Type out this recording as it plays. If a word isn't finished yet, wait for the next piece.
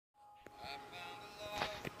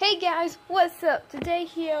Hey guys, what's up? Today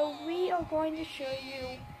here we are going to show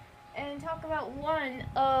you and talk about one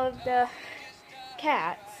of the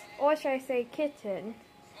cats, or should I say kitten.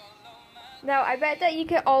 Now I bet that you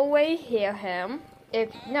can always hear him. If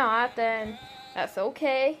not, then that's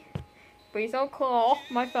okay. Please don't call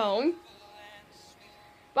my phone.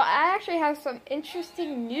 But I actually have some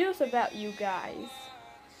interesting news about you guys.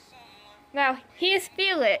 Now, here's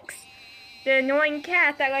Felix, the annoying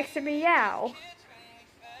cat that likes to meow.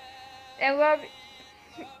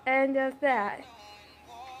 And does that.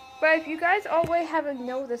 But if you guys always haven't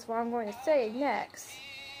noticed what I'm going to say next,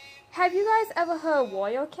 have you guys ever heard of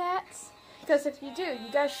royal cats? Because if you do,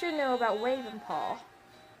 you guys should know about Ravenpaw.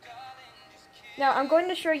 Now I'm going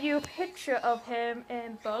to show you a picture of him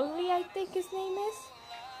and Burley, I think his name is.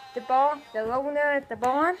 The loner at the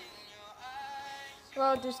barn.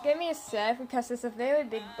 Well, just give me a sec because it's a very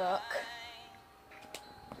big book.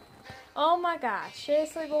 Oh my gosh,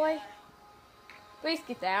 seriously boy? Please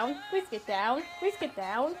get down. Please get down. Please get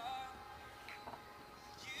down.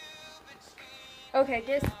 Okay,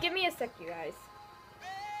 just give me a sec, you guys.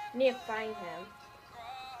 I need to find him.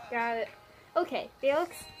 Got it. Okay,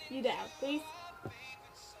 Felix, you down, please.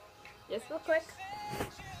 Just real quick.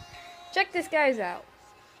 Check this guy's out.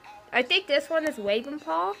 I think this one is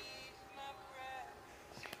Ravenpaw.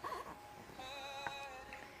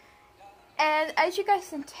 And as you guys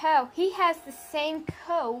can tell, he has the same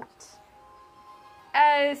coat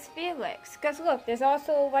as Felix, because look, there's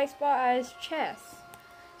also a white spot on his chest.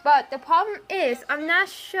 But the problem is, I'm not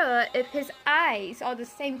sure if his eyes are the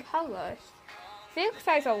same color. Felix's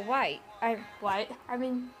eyes are I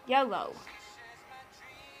mean yellow.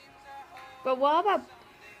 But what about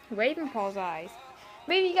Ravenpaw's eyes?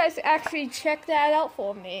 Maybe you guys actually check that out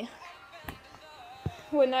for me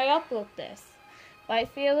when I upload this. Right,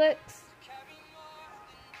 Felix?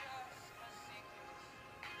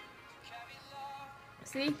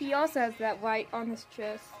 See, he also has that white on his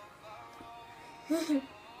chest. And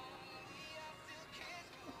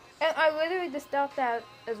I literally just thought that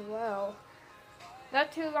as well.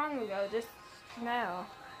 Not too long ago, just now.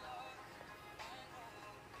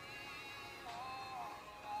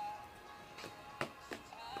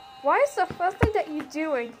 Why is the first thing that you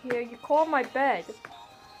do in here, you call my bed?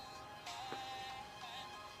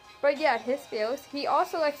 But yeah, his Felix, he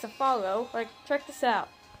also likes to follow. Like, check this out.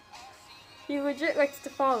 He legit likes to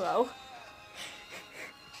follow.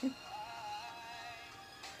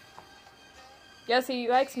 Guess he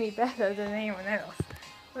likes me better than anyone else.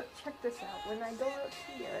 But check this out. When I go up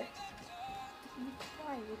here, he's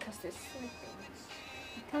crying because they're sleeping.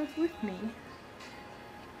 He comes with me.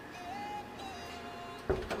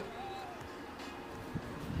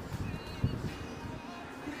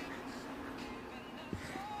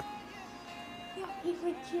 Yeah, he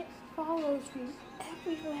legit follows me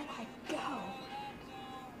everywhere I go.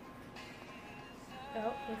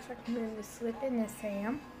 Oh, looks like I'm going to slip in this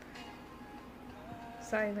Sam.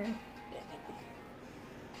 Silent.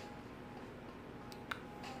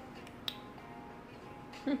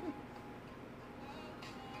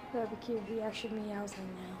 That'd be cute. He actually meows right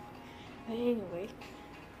now. But anyway,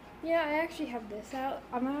 yeah, I actually have this out.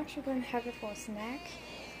 I'm actually going to have it for a snack.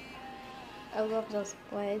 I love those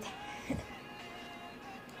bread.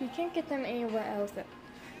 You can't get them anywhere else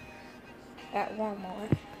at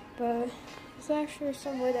Walmart, but it's actually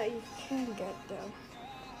somewhere that you can get them.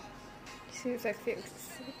 Seems like Felix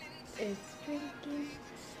is drinking.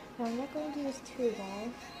 No, I'm not going to do this too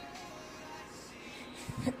long.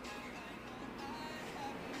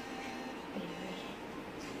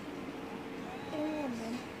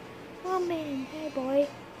 Oh man, hey boy.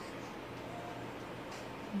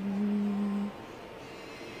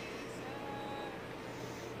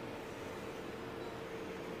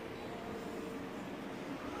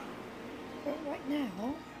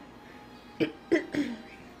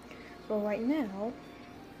 Right now,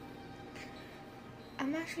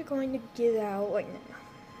 I'm actually going to get out right now.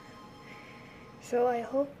 So I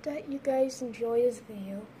hope that you guys enjoy this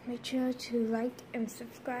video. Make sure to like and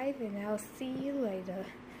subscribe, and I'll see you later.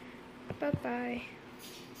 Bye bye.